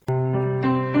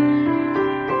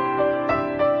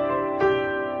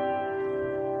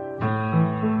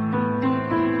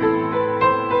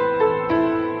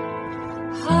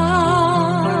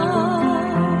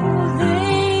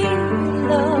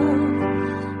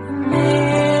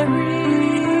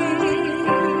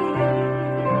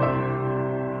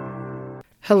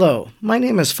Hello, my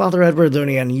name is Father Edward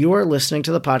Looney, and you are listening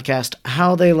to the podcast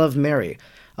How They Love Mary,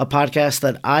 a podcast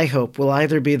that I hope will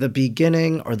either be the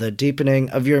beginning or the deepening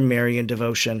of your Marian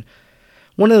devotion.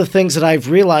 One of the things that I've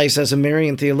realized as a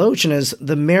Marian theologian is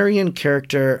the Marian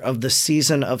character of the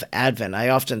season of Advent. I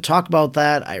often talk about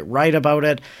that, I write about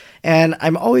it, and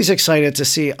I'm always excited to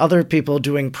see other people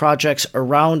doing projects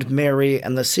around Mary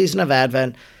and the season of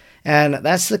Advent. And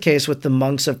that's the case with the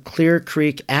monks of Clear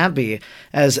Creek Abbey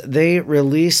as they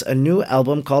release a new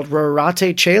album called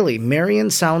Rorate Caeli,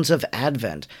 Marian Sounds of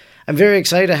Advent. I'm very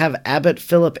excited to have Abbot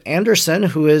Philip Anderson,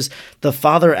 who is the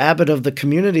father abbot of the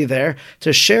community there,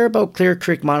 to share about Clear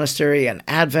Creek Monastery and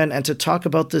Advent and to talk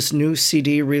about this new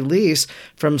CD release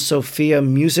from Sophia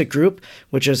Music Group,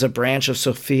 which is a branch of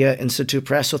Sophia Institute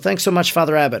Press. So thanks so much,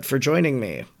 Father Abbot, for joining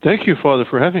me. Thank you, Father,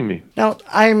 for having me. Now,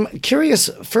 I'm curious,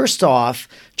 first off,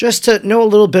 just to know a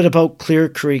little bit about Clear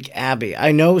Creek Abbey.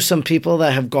 I know some people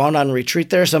that have gone on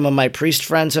retreat there. Some of my priest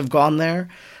friends have gone there.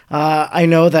 I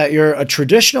know that you're a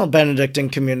traditional Benedictine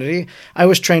community. I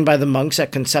was trained by the monks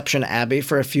at Conception Abbey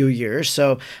for a few years,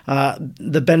 so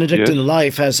the Benedictine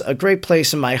life has a great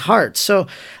place in my heart. So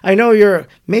I know you're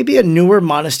maybe a newer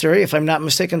monastery, if I'm not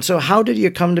mistaken. So how did you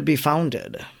come to be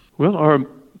founded? Well,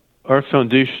 our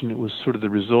foundation was sort of the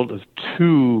result of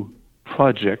two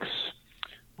projects.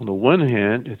 On the one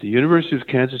hand, at the University of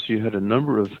Kansas, you had a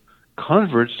number of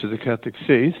converts to the Catholic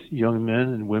faith, young men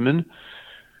and women,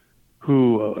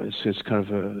 who, it's kind of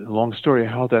a long story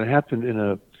how that happened in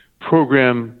a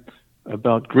program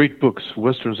about great books,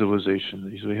 Western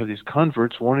civilization. So we have these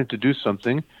converts wanting to do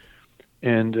something,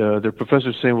 and their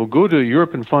professors saying, well, go to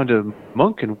Europe and find a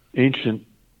monk in ancient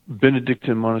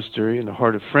Benedictine monastery in the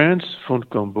heart of France,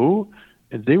 Fontainebleau,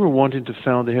 and they were wanting to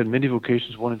found, they had many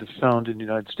vocations wanting to found in the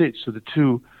United States. So the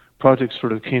two projects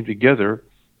sort of came together,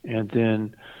 and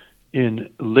then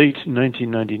in late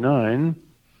 1999,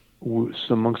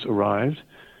 some monks arrived.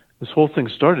 This whole thing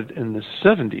started in the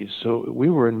 70s, so we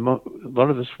were a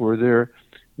lot of us were there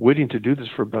waiting to do this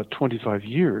for about 25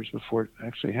 years before it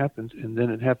actually happened, and then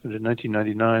it happened in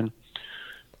 1999,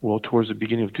 well, towards the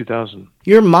beginning of 2000.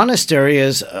 Your monastery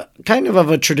is kind of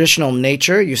a traditional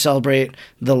nature. You celebrate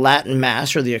the Latin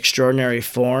Mass or the extraordinary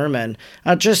form, and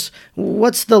just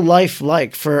what's the life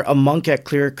like for a monk at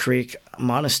Clear Creek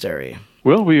Monastery?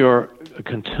 Well, we are a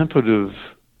contemplative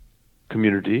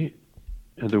community.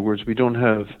 In other words, we don't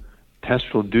have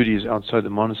pastoral duties outside the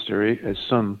monastery, as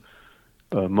some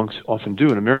monks often do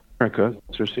in America,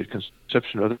 especially at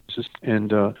Conception and others.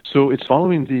 And so it's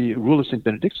following the rule of St.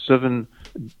 Benedict, 7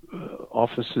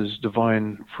 offices,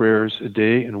 divine prayers a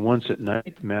day, and once at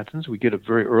night, matins. We get up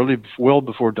very early, well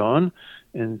before dawn,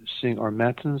 and sing our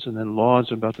matins, and then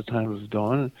lauds about the time of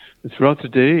dawn. And throughout the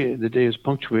day is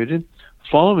punctuated,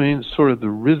 following sort of the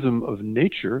rhythm of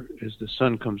nature as the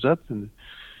sun comes up and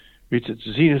reaches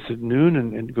its zenith at noon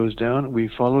and goes down. We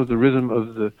follow the rhythm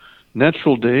of the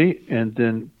natural day and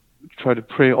then try to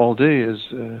pray all day as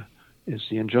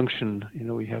the injunction,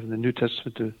 we have in the New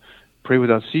Testament to pray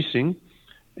without ceasing.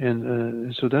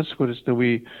 And so that's what it's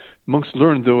that monks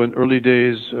learned, though, in early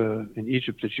days in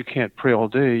Egypt, that you can't pray all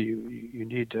day. You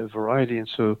need variety. And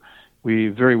so we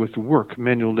vary with work,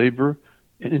 manual labor,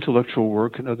 and intellectual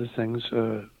work and other things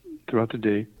throughout the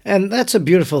day. And that's a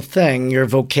beautiful thing, your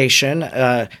vocation,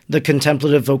 the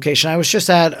contemplative vocation. I was just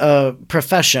at a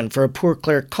profession for a Poor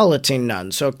Clare Culletin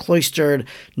nun, so a cloistered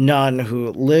nun who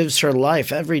lives her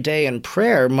life every day in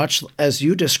prayer, much as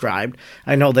you described.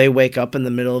 I know they wake up in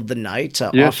the middle of the night to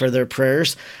offer their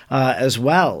prayers as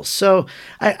well. So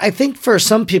I think for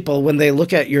some people, when they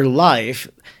look at your life,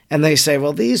 and they say,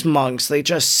 well, these monks, they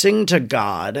just sing to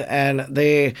God and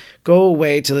they go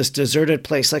away to this deserted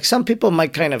place. Like some people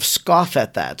might kind of scoff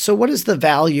at that. So what is the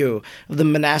value of the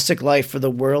monastic life for the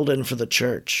world and for the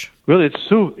church? Well, it's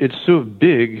so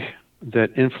big,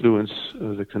 that influence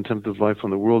of the contemplative life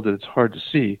on the world, that it's hard to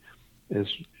see. As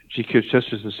G.K.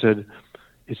 Chesterton said,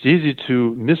 it's easy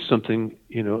to miss something,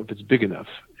 if it's big enough.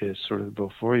 It's sort of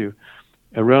before you.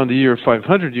 Around the year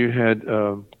 500, you had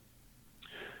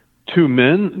 2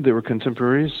 men that were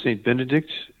contemporaries, St.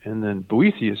 Benedict and then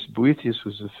Boethius. Boethius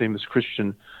was a famous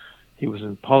Christian. He was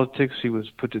in politics. He was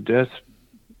put to death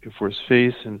for his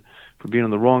faith and for being on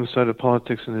the wrong side of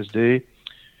politics in his day.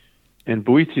 And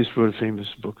Boethius wrote a famous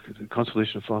book, The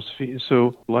Consolation of Philosophy.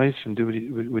 So life and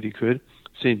do what he could.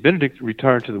 St. Benedict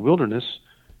retired to the wilderness,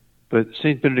 but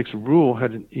St. Benedict's rule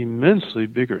had an immensely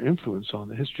bigger influence on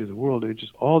the history of the world.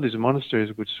 Just all these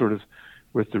monasteries which sort of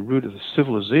were at the root of the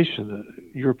civilization,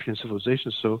 the European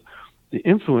civilization. So the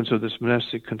influence of this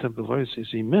monastic contemplative life is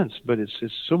immense, but it's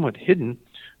somewhat hidden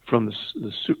from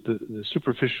the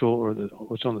superficial or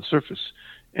what's on the surface.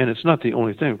 And it's not the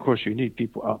only thing. Of course, you need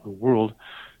people out in the world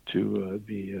to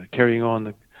be carrying on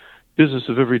the business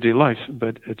of everyday life,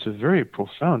 but it's a very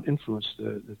profound influence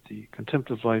that the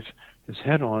contemplative life has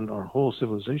had on our whole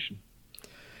civilization.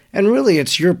 And really,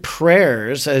 it's your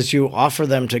prayers as you offer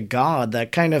them to God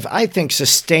that kind of, I think,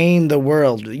 sustain the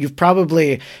world. You've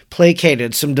probably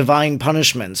placated some divine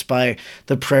punishments by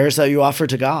the prayers that you offer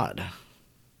to God.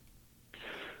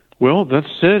 Well, that's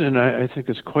said, and I think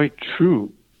it's quite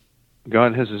true.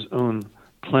 God has his own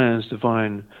plans.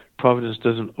 Divine providence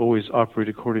doesn't always operate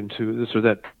according to this or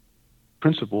that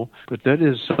principle, but that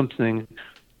is something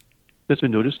that's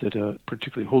been noticed, that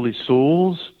particularly holy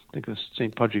souls, I think of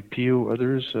St. Padre Pio,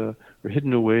 others, are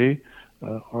hidden away,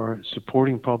 are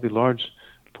supporting probably large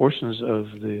portions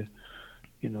of the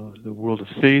world of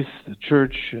faith, the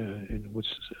church, in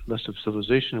what's less of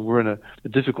civilization. We're in a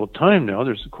difficult time now.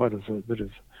 There's quite a bit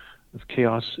of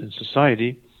chaos in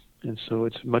society, and so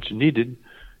it's much needed.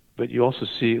 But you also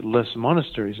see less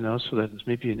monasteries now, so that is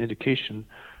maybe an indication,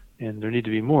 and there need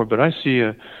to be more. But I see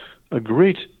a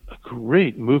great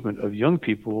movement of young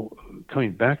people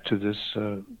coming back to this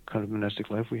kind of monastic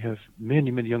life. We have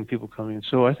many young people coming, and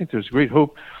so I think there's great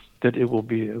hope that it will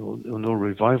know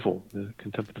revival, the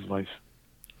contemplative life.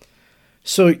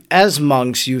 So as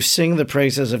monks, you sing the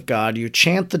praises of God, you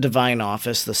chant the divine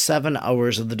office, the 7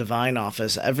 hours of the divine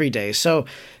office every day. So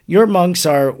your monks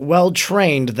are well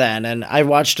trained then, and I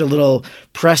watched a little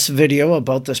press video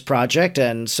about this project,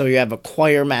 and so you have a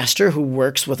choir master who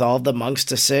works with all the monks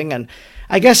to sing, and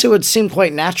I guess it would seem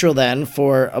quite natural then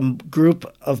for a group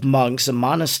of monks, a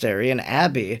monastery, an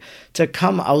abbey, to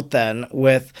come out then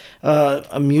with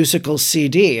a musical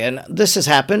CD. And this has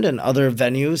happened in other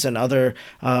venues, and other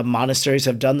monasteries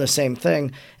have done the same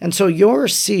thing. And so your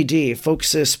CD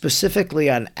focuses specifically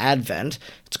on Advent.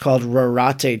 It's called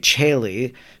Rorate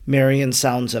Caeli, Marian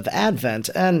Sounds of Advent.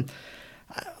 And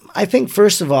I think,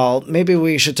 first of all, maybe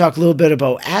we should talk a little bit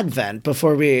about Advent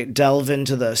before we delve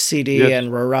into the CD Yes.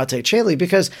 and Rorate Caeli,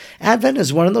 because Advent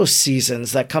is one of those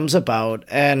seasons that comes about,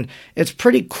 and it's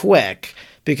pretty quick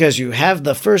because you have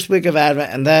the first week of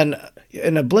Advent, and then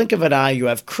in a blink of an eye, you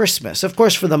have Christmas. Of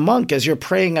course, for the monk, as you're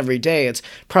praying every day, it's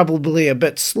probably a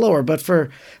bit slower, but for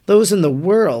those in the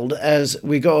world, as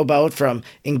we go about from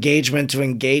engagement to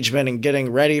engagement and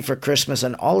getting ready for Christmas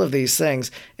and all of these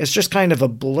things, it's just kind of a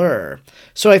blur.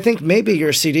 So I think maybe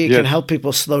your CD can Yes. help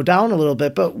people slow down a little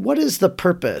bit, but what is the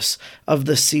purpose of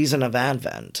the season of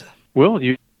Advent? Well,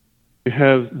 you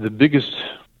have the biggest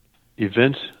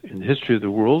event in the history of the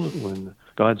world when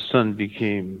God's Son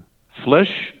became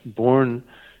flesh, born,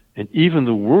 and even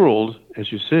the world,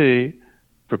 as you say,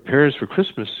 prepares for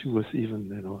Christmas with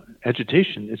even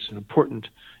agitation. It's an important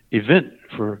event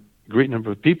for a great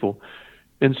number of people.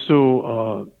 And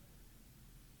so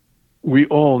we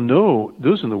all know,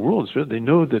 those in the world, they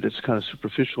know that it's kind of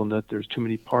superficial and that there's too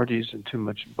many parties and too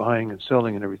much buying and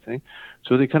selling and everything.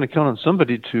 So they kind of count on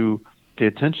somebody to pay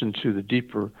attention to the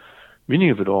deeper meaning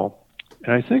of it all.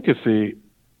 And I think if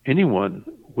anyone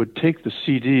would take the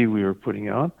CD we were putting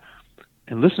out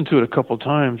and listen to it a couple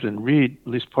times and read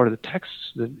at least part of the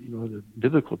texts, the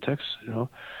biblical texts,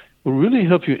 will really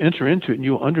help you enter into it, and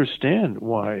you'll understand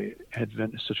why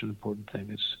Advent is such an important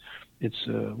thing. It's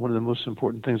one of the most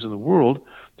important things in the world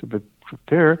to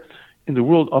prepare. In the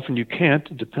world, often you can't.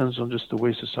 It depends on just the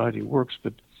way society works.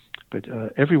 But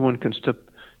everyone can step.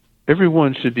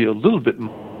 Everyone should be a little bit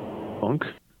monk,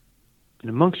 and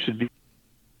a monk should be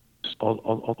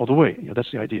all the way.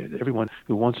 That's the idea. Everyone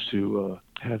who wants to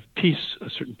have peace,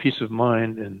 a certain peace of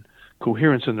mind and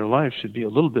coherence in their life, should be a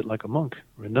little bit like a monk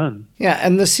or a nun. Yeah,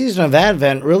 and the season of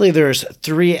Advent, really there's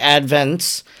 3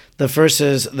 Advents. The first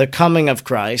is the coming of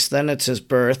Christ, then it's his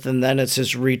birth, and then it's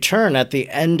his return at the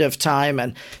end of time.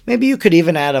 And maybe you could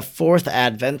even add a 4th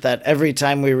Advent, that every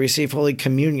time we receive Holy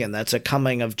Communion, that's a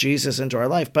coming of Jesus into our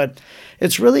life. But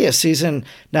it's really a season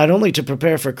not only to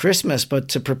prepare for Christmas, but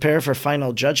to prepare for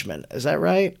final judgment. Is that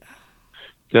right?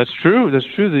 That's true. That's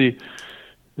true.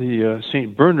 The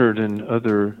St. Bernard and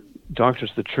other doctors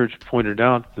of the Church pointed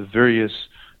out the various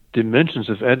dimensions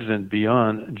of Advent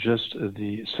beyond just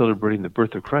the celebrating the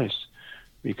birth of Christ,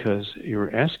 because you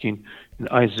were asking in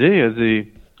Isaiah,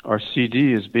 our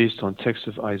CD is based on texts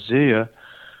of Isaiah,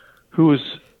 who was,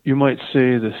 you might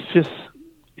say, the 5th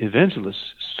evangelist.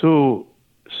 So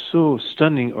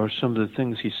stunning are some of the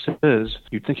things he says.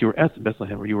 You'd think you were at the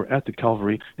Bethlehem or you were at the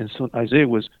Calvary. And so Isaiah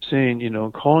was saying,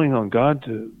 calling on God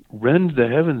to rend the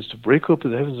heavens, to break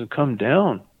open the heavens and come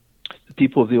down. The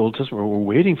people of the Old Testament were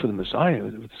waiting for the Messiah.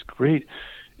 It was great.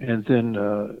 and then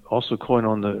also calling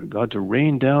on the God to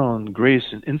rain down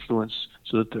grace and influence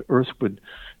so that the earth would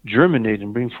germinate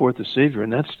and bring forth the Savior.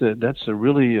 And that's a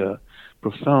really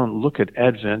profound look at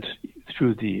Advent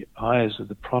through the eyes of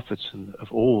the prophets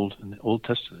of old in the Old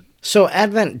Testament. So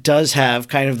Advent does have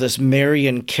kind of this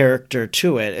Marian character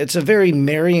to it. It's a very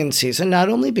Marian season, not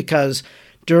only because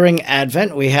during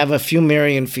Advent we have a few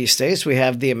Marian feast days. We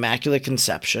have the Immaculate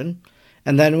Conception,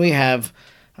 and then we have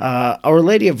Our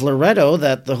Lady of Loreto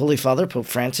that the Holy Father, Pope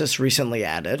Francis, recently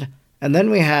added. And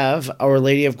then we have Our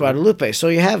Lady of Guadalupe. So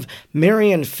you have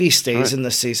Marian feast days in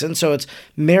the season. So it's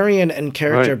Marian in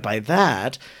character by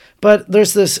that. But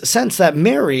there's this sense that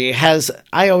Mary has,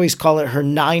 I always call it her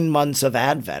 9 months of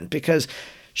Advent, because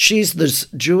she's this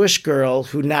Jewish girl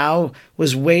who now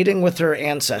was waiting with her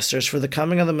ancestors for the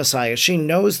coming of the Messiah. She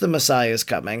knows the Messiah is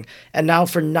coming. And now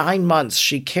for 9 months,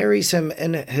 she carries him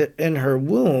in her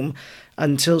womb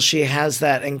until she has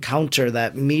that encounter,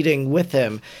 that meeting with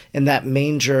him in that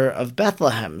manger of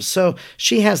Bethlehem. So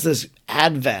she has this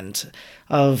Advent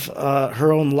of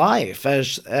her own life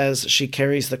as she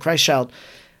carries the Christ child.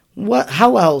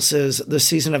 How else is the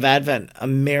season of Advent a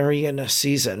Marian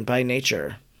season by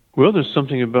nature? Well, there's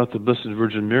something about the Blessed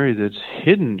Virgin Mary that's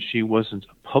hidden. She wasn't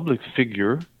a public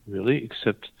figure, really,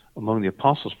 except among the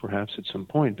apostles, perhaps, at some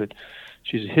point. But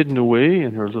she's hidden away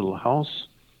in her little house,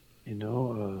 in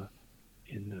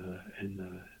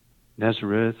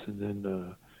Nazareth, and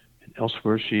then and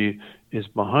elsewhere. She is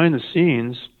behind the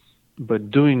scenes,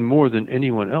 but doing more than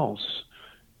anyone else.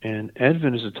 And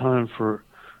Advent is a time for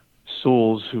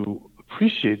souls who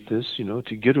appreciate this,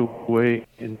 to get away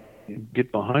and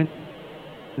get behind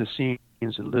the scenes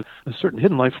and live a certain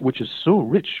hidden life, which is so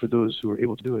rich for those who are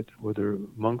able to do it, whether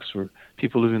monks or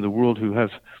people living in the world who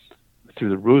have, through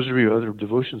the rosary or other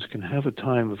devotions, can have a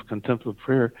time of contemplative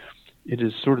prayer. It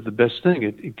is sort of the best thing.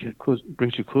 It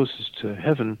brings you closest to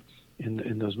heaven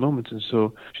in those moments. And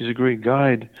so she's a great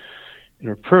guide in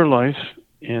her prayer life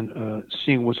and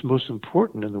seeing what's most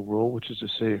important in the world, which is to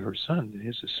say her Son. He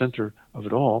is the center of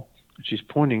it all. She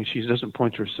doesn't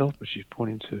point to herself, but she's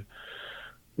pointing to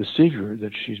the Savior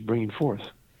that she's bringing forth.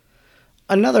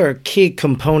 Another key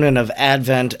component of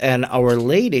Advent and Our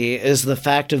Lady is the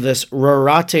fact of this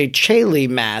Rorate Caeli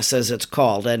Mass, as it's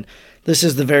called. And this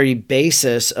is the very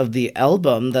basis of the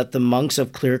album that the monks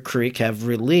of Clear Creek have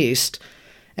released.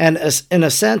 And in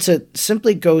a sense, it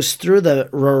simply goes through the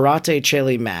Rorate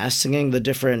Caeli Mass, singing the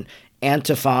different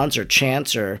antiphons or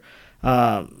chants or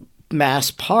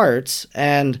Mass parts.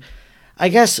 And I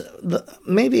guess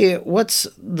maybe what's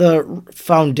the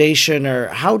foundation, or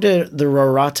how did the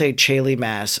Rorate Caeli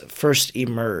Mass first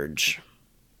emerge?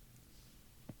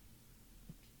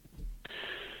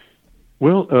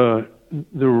 Well,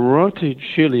 the Rorate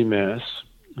Caeli Mass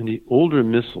in the older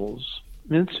missals,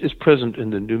 it's present in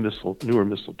the newer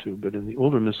missal too, but in the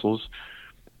older missals,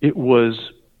 it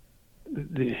was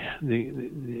the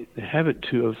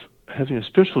habit of having a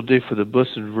special day for the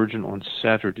Blessed Virgin on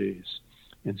Saturdays.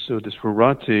 And so this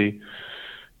Rorate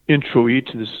Introit,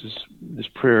 this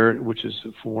prayer, which is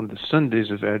for one of the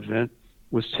Sundays of Advent,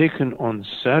 was taken on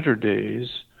Saturdays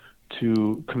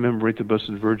to commemorate the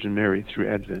Blessed Virgin Mary through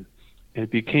Advent. And it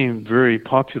became very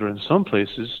popular in some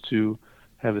places to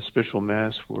have a special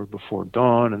Mass for before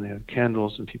dawn, and they have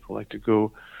candles, and people like to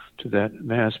go to that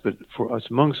Mass. But for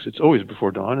us monks, it's always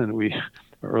before dawn, and we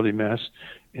early Mass,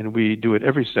 and we do it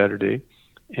every Saturday.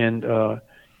 And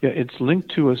it's linked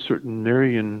to a certain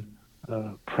Marian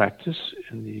practice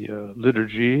in the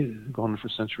liturgy, gone on for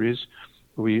centuries.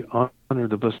 We honor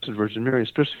the Blessed Virgin Mary,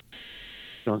 especially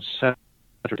on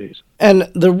Saturdays.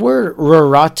 And the word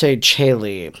Rorate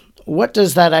Caeli, what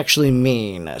does that actually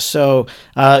mean? So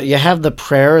you have the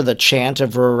prayer, the chant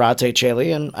of Rorate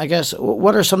Caeli, and I guess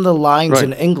what are some of the lines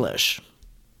in English?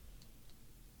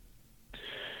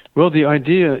 Well, the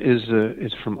idea is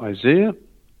it's from Isaiah.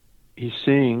 He's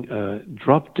saying,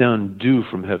 drop down dew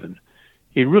from heaven.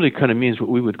 It really kind of means what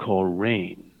we would call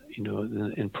rain.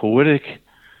 In poetic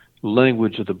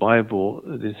language of the Bible,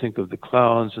 they think of the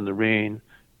clouds and the rain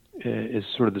as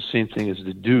sort of the same thing as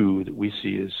the dew that we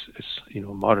see as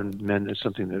modern men as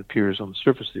something that appears on the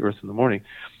surface of the earth in the morning.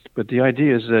 But the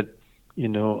idea is that,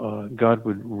 God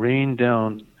would rain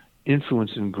down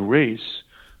influence and grace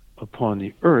upon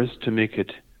the earth to make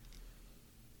it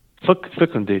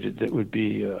fecundated, that would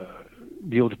be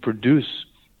able to produce,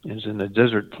 as in a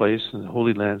desert place, and the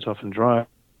Holy Land's often dry,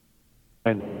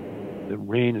 and the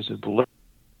rain is a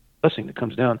blessing that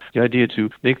comes down. The idea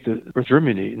to make the earth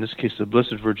germinate, in this case the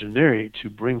Blessed Virgin Mary, to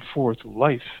bring forth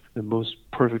life, the most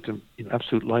perfect and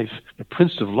absolute life, the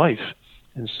Prince of Life.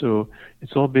 And so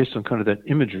it's all based on kind of that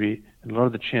imagery, and a lot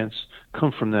of the chants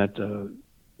come from that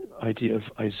idea of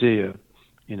Isaiah,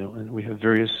 and we have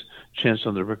various chants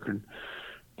on the record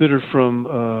that are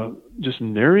from just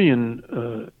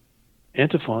Marian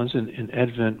antiphons in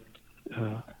Advent.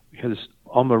 We had this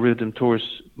Alma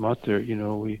Redemptoris Mater.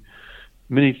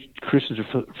 Many Christians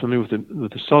are familiar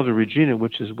with the Salve Regina,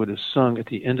 which is what is sung at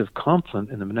the end of Compline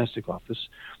in the monastic office.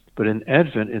 But in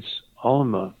Advent, it's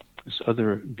Alma, this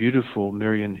other beautiful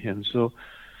Marian hymn. So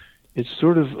it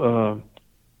sort of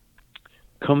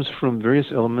comes from various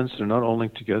elements. They're not all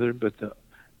linked together, but the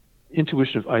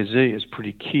intuition of Isaiah is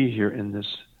pretty key here in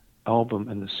this album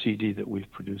and the CD that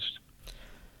we've produced.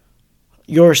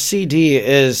 Your CD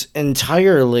is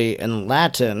entirely in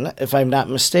Latin, if I'm not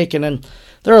mistaken, and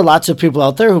there are lots of people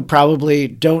out there who probably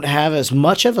don't have as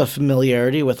much of a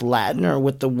familiarity with Latin or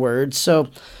with the words. So,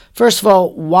 first of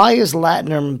all, why is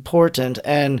Latin important,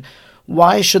 and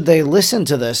why should they listen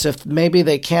to this if maybe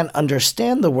they can't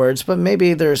understand the words, but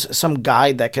maybe there's some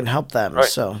guide that can help them? Right.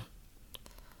 So,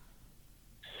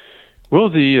 well,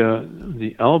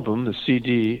 the album, the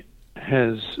CD,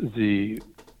 has the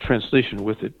translation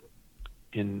with it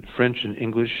in French and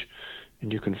English,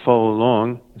 and you can follow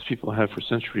along, as people have for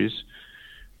centuries.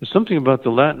 There's something about the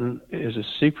Latin as a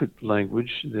sacred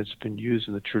language that's been used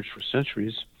in the Church for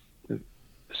centuries. The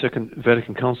Second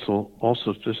Vatican Council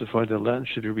also specified that Latin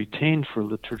should be retained for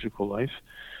liturgical life,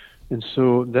 and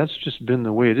so that's just been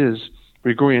the way it is.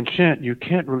 Gregorian chant, you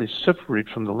can't really separate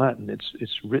from the Latin.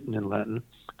 It's written in Latin.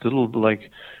 It's a little bit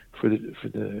like in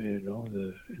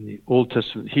the Old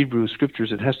Testament Hebrew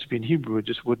scriptures, it has to be in Hebrew. It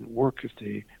just wouldn't work if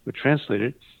they would translate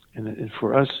it. And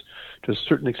for us, to a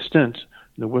certain extent,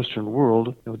 in the Western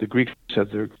world, the Greeks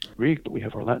have their Greek, but we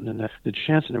have our Latin, and the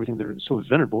chants and everything that are so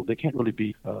venerable, they can't really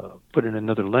be put in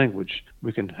another language.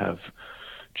 We can have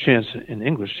chants in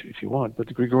English if you want, but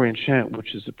the Gregorian chant,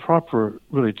 which is the proper,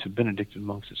 really, to Benedictine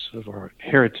monks, it's sort of our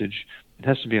heritage, it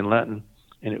has to be in Latin,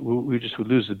 and we just would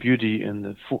lose the beauty and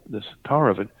the power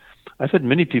of it. I've had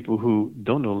many people who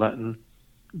don't know Latin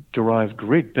derive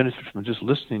great benefit from just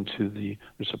listening to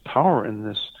there's a power in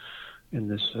this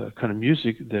kind of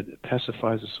music that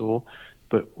pacifies the soul,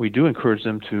 but we do encourage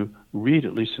them to read,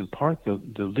 at least in part, the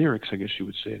lyrics, I guess you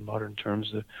would say in modern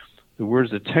terms, the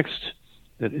words, the text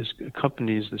that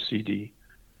accompanies the CD.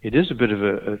 It is a bit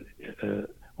of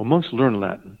monks learn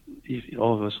Latin.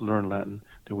 All of us learn Latin.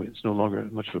 It's no longer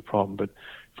much of a problem, but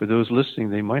for those listening,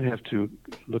 they might have to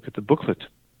look at the booklet.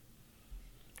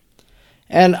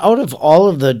 And out of all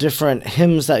of the different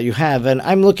hymns that you have, and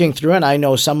I'm looking through and I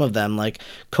know some of them, like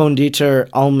Conditer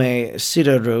Almae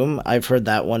Siderum, I've heard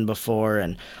that one before,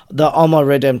 and the Alma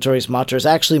Redemptoris Mater is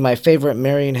actually my favorite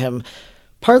Marian hymn,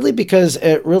 partly because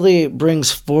it really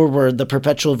brings forward the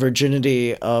perpetual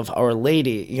virginity of Our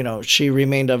Lady. She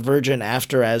remained a virgin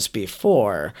after as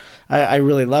before. I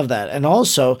really love that. And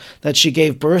also that she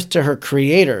gave birth to her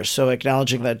Creator, so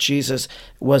acknowledging that Jesus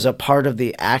was a part of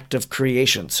the act of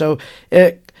creation. So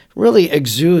it really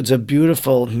exudes a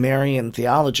beautiful Marian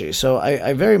theology. So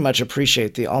I very much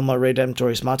appreciate the Alma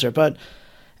Redemptoris Mater. But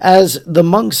as the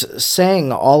monks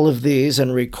sang all of these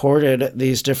and recorded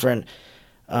these different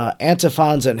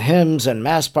antiphons and hymns and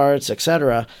mass parts,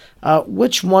 etc.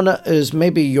 Which one is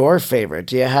maybe your favorite?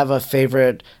 Do you have a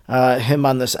favorite hymn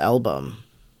on this album?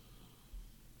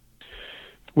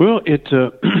 Well, it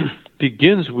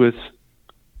begins with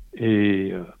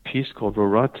a piece called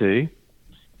Rorate,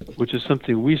 which is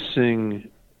something we sing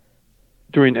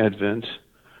during Advent.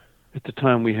 At the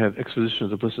time we have exposition of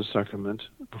the Blessed Sacrament.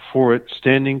 Before it,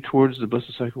 standing towards the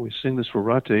Blessed Sacrament, we sing this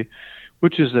Rorate,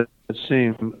 which is that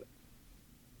same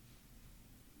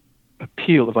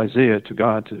appeal of Isaiah to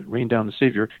God to rain down the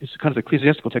Savior. It's kind of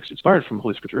ecclesiastical text inspired from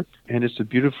Holy Scripture, and it's a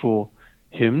beautiful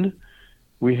hymn.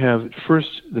 We have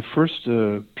the first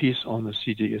piece on the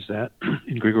CD is that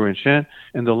in Gregorian chant,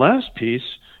 and the last piece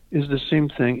is the same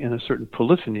thing in a certain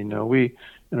polyphony. Now, we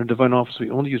in our Divine Office we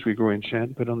only use Gregorian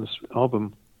chant, but on this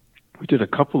album we did a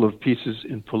couple of pieces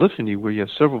in polyphony where you have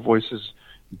several voices,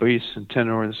 bass and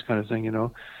tenor and this kind of thing,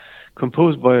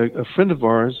 composed by a friend of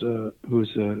ours who's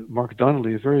Mark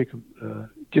Donnelly, a very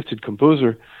gifted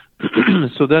composer.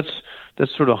 So that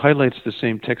sort of highlights the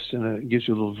same text and gives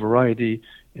you a little variety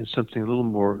and something a little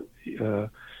more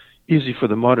easy for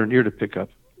the modern ear to pick up.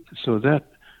 So that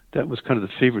was kind of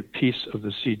the favorite piece of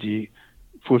the CD.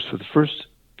 For the first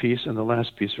piece and the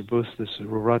last piece are both this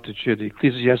Rorate, the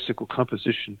ecclesiastical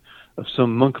composition of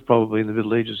some monk probably in the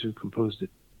Middle Ages who composed it.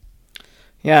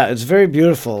 Yeah, it's very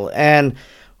beautiful. And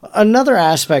another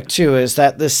aspect, too, is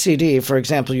that this CD, for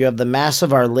example, you have the Mass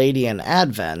of Our Lady in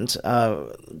Advent,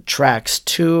 tracks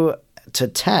 2 to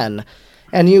 10,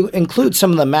 and you include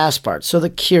some of the Mass parts. So the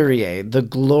Kyrie, the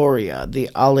Gloria, the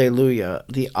Alleluia,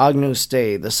 the Agnus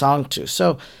Dei, the Sanctus.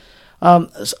 So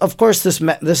Of course, this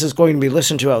is going to be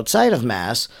listened to outside of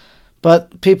Mass,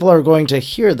 but people are going to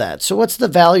hear that. So what's the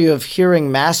value of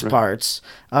hearing Mass parts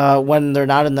when they're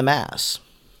not in the Mass?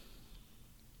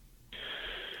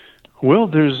 Well,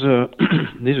 there's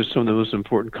these are some of the most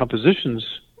important compositions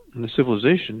in the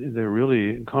civilization. They're really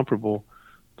incomparable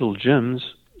little gems,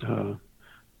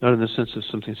 not in the sense of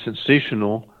something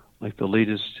sensational like the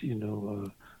latest,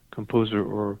 composer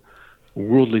or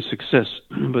worldly success,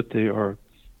 but they are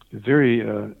very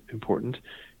important.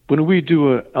 When we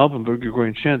do an album of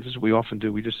Gregorian chant, this is what we often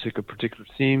do. We just take a particular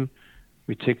theme.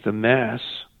 We take the Mass,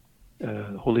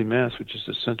 Holy Mass, which is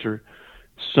the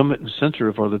summit and center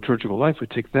of our liturgical life. We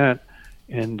take that,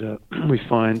 and we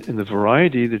find in the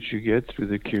variety that you get through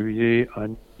the Kyrie,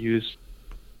 Agnus,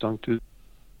 Sanctus,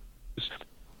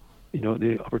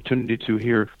 the opportunity to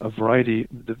hear a variety,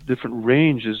 the different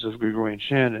ranges of Gregorian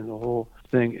chant, and the whole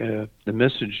thing.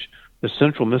 The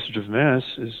central message of Mass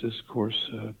is of course,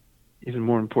 even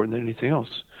more important than anything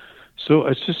else. So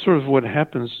it's just sort of what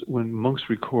happens when monks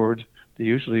record. They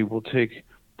usually will take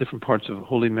different parts of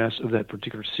Holy Mass of that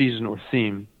particular season or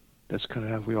theme. That's kind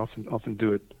of how we often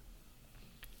do it.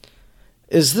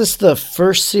 Is this the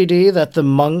first CD that the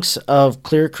monks of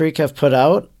Clear Creek have put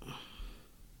out?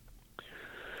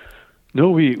 No,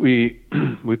 we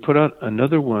put out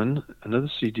another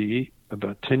CD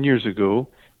about 10 years ago,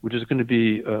 which is going to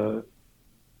be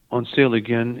on sale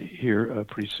again here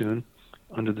pretty soon,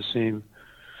 under the same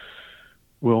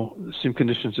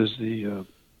conditions as the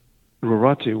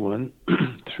Rorate one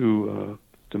through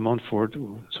the Montfort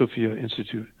Sophia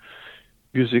Institute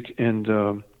Music, and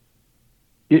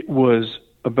it was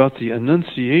about the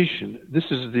Annunciation. This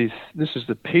is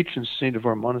the patron saint of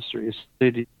our monastery. It's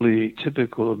basically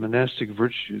typical of monastic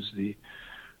virtues.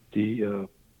 The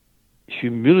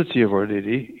humility of Our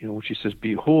Lady, when she says,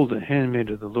 "Behold the handmaid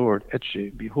of the Lord,"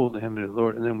 Ecce, behold the handmaid of the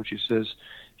Lord, and then when she says,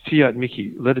 "Fiat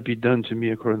mihi," let it be done to me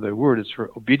according to thy word, it's her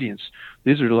obedience.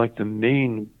 These are like the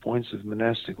main points of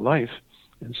monastic life,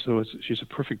 and so she's a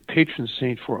perfect patron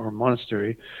saint for our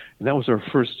monastery, and that was our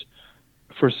first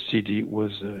CD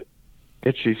was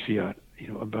Ecce Fiat,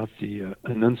 about the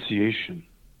Annunciation.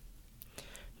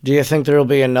 Do you think there will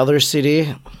be another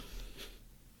CD?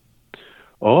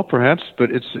 Oh, perhaps, but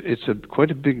it's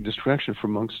quite a big distraction for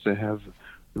monks to have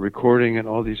the recording and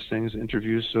all these things,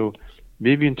 interviews. So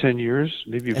maybe in 10 years,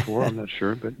 maybe before, I'm not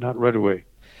sure, but not right away.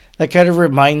 That kind of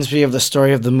reminds me of the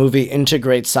story of the movie Into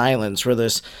Great Silence, where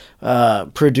this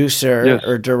producer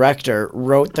or director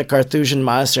wrote the Carthusian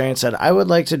monastery and said, "I would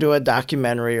like to do a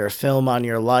documentary or film on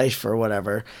your life," or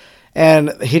whatever.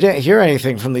 And he didn't hear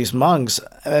anything from these monks.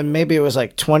 And maybe it was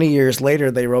like 20 years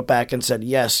later, they wrote back and said,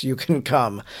 "Yes, you can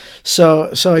come." So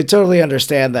I totally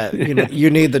understand that, you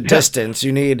need the distance.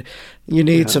 You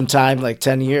need some time, like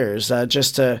 10 years,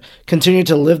 just to continue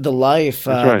to live the life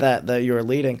that you're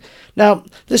leading. Now,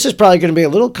 this is probably going to be a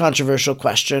little controversial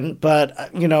question, but,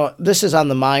 this is on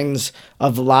the minds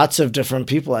of lots of different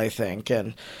people, I think.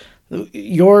 And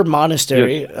your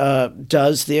monastery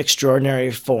does the extraordinary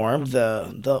form,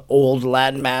 the old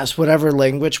Latin Mass, whatever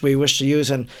language we wish to use.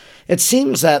 And it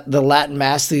seems that the Latin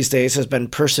Mass these days has been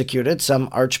persecuted. Some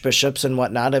archbishops and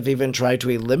whatnot have even tried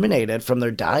to eliminate it from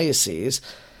their diocese.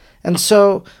 And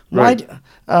so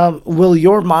will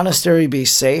your monastery be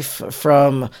safe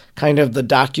from kind of the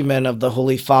document of the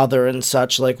Holy Father and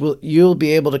such? Like, you'll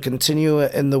be able to continue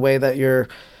in the way that you're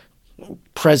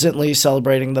presently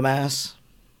celebrating the Mass?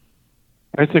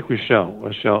 I think we shall.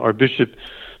 Our bishop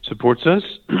supports us.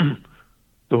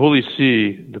 The Holy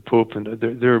See, the Pope, and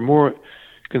they're more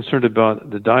concerned about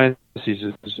the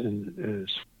dioceses and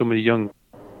so many young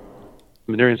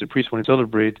seminarians and priests want to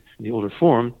celebrate in the older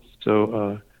form.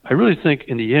 So I really think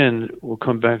in the end we'll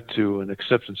come back to an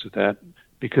acceptance of that,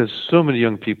 because so many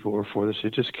young people are for this.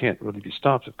 It just can't really be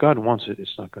stopped. If God wants it,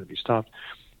 it's not going to be stopped.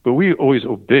 But we always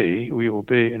obey. We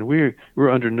obey, and we're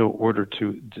under no order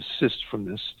to desist from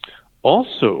this.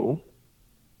 Also,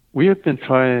 we have been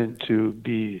trying to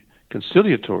be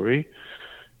conciliatory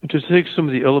and to take some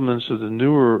of the elements of the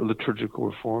newer liturgical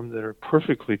reform that are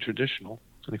perfectly traditional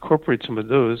and incorporate some of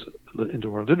those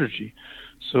into our liturgy.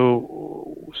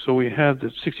 So we have the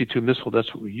 62 Missal.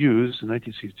 That's what we use, the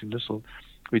 1962 Missal.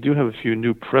 We do have a few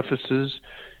new prefaces.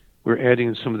 We're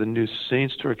adding some of the new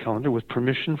saints to our calendar with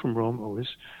permission from Rome always.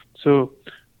 So,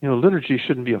 liturgy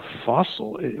shouldn't be a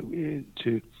fossil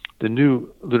to the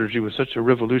new liturgy. Was such a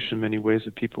revolution in many ways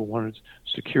that people wanted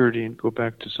security and go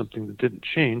back to something that didn't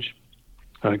change.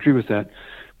 I agree with that,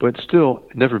 but still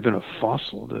never been a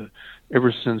fossil.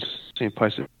 Ever since St.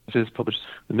 Pius V published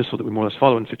the Missal that we more or less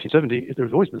follow in 1570,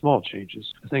 there's always been small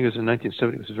changes. I think it was in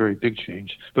 1970, it was a very big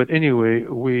change. But anyway,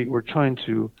 we're trying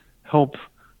to help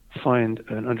find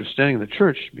an understanding of the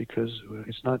church, because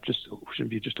it's not just shouldn't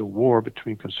be just a war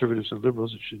between conservatives and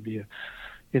liberals. It should be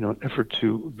an effort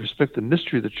to respect the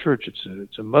mystery of the church.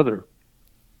 It's a mother.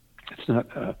 It's not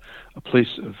a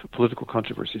place of political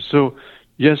controversy. So,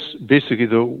 yes, basically,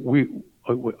 though,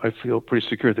 I feel pretty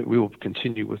secure that we will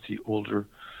continue with the older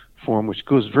form, which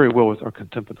goes very well with our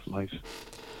contemplative life.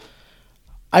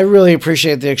 I really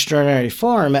appreciate the extraordinary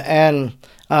form, and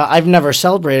I've never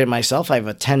celebrated myself. I've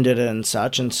attended it and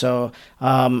such, and so,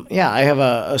 I have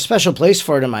a special place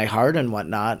for it in my heart and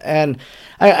whatnot. And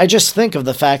I just think of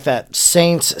the fact that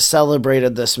saints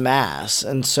celebrated this Mass,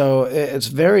 and so it's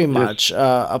very much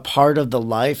a part of the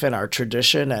life and our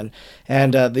tradition,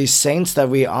 and these saints that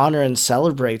we honor and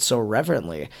celebrate so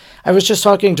reverently. I was just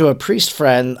talking to a priest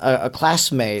friend, a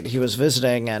classmate. He was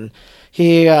visiting, and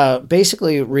he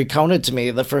basically recounted to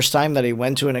me the first time that he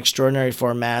went to an extraordinary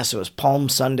form Mass. It was Palm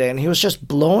Sunday, and he was just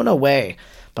blown away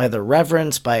by the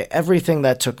reverence, by everything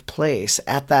that took place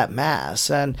at that Mass.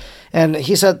 And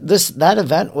he said that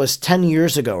event was 10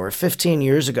 years ago or 15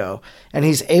 years ago, and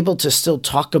he's able to still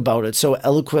talk about it so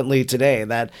eloquently today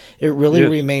that it really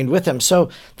remained with him. So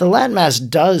the Latin Mass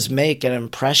does make an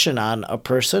impression on a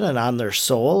person and on their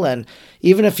soul. And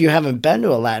even if you haven't been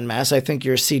to a Latin Mass, I think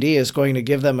your CD is going to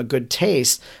give them a good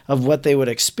taste of what they would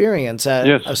experience at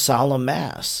a solemn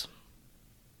Mass.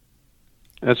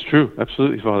 That's true.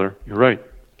 Absolutely, Father. You're right.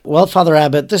 Well, Father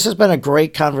Abbot, this has been a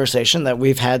great conversation that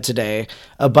we've had today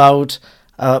about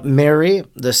Mary,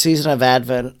 the season of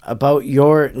Advent, about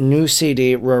your new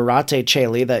CD, Rorate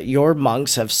Caeli, that your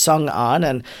monks have sung on,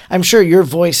 and I'm sure your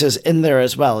voice is in there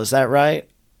as well. Is that right?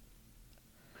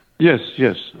 Yes.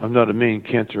 I'm not a main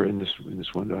cantor in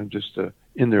this one. I'm just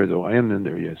in there, though. I am in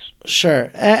there, yes.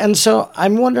 Sure. And so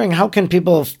I'm wondering, how can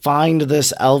people find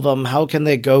this album? How can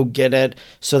they go get it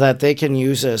so that they can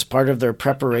use it as part of their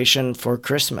preparation for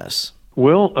Christmas?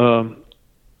 Well,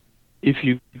 if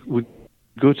you would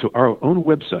go to our own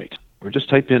website, or just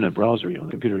type in a browser on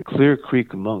the computer, Clear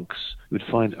Creek Monks, you would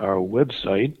find our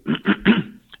website.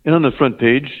 And on the front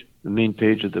page, the main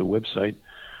page of the website,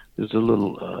 there's a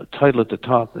little title at the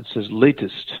top that says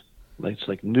Latest. It's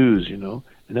like news, and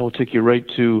that will take you right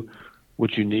to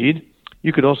what you need.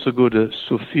 You could also go to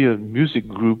Sophia Music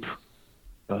Group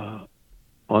on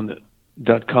the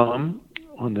 .com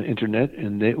on the internet,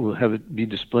 and they will have it be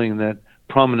displaying that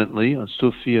prominently on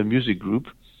Sophia Music Group.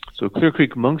 So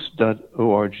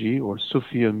clearcreekmonks.org or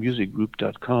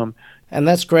sophiamusicgroup.com. And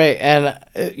that's great. And,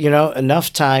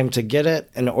 enough time to get it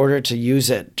in order to use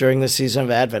it during the season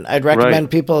of Advent. I'd recommend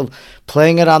people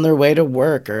playing it on their way to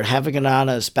work or having it on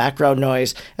as background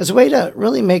noise as a way to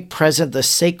really make present the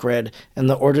sacred and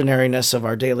the ordinariness of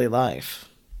our daily life.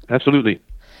 Absolutely.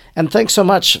 And thanks so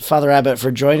much, Father Abbot,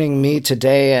 for joining me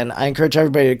today. And I encourage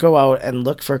everybody to go out and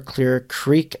look for Clear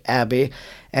Creek Abbey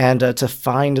and to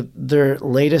find their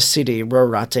latest CD,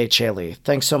 Rorate Caeli.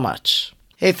 Thanks so much.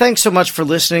 Hey, thanks so much for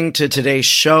listening to today's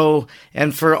show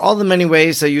and for all the many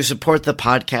ways that you support the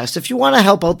podcast. If you want to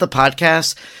help out the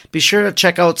podcast, be sure to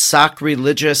check out Sock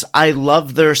Religious. I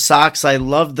love their socks. I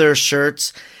love their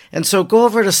shirts. And so go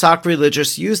over to Sock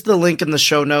Religious, use the link in the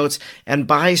show notes, and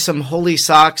buy some holy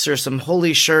socks or some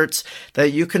holy shirts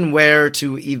that you can wear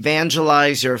to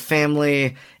evangelize your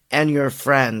family and your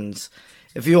friends.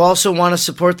 If you also want to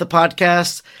support the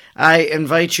podcast, I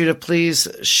invite you to please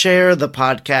share the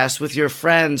podcast with your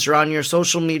friends or on your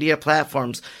social media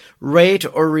platforms. Rate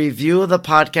or review the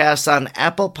podcast on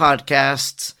Apple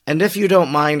Podcasts. And if you don't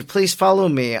mind, please follow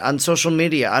me on social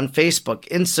media on Facebook,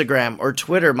 Instagram, or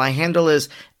Twitter. My handle is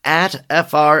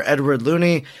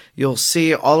 @FrEdwardLooney. You'll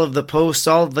see all of the posts,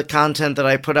 all of the content that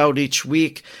I put out each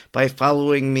week by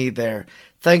following me there.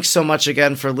 Thanks so much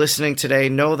again for listening today.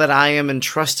 Know that I am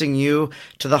entrusting you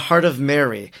to the heart of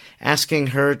Mary, asking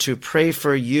her to pray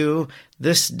for you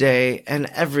this day and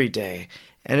every day.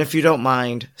 And if you don't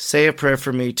mind, say a prayer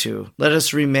for me too. Let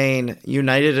us remain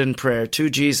united in prayer to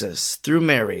Jesus through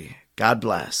Mary. God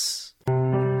bless.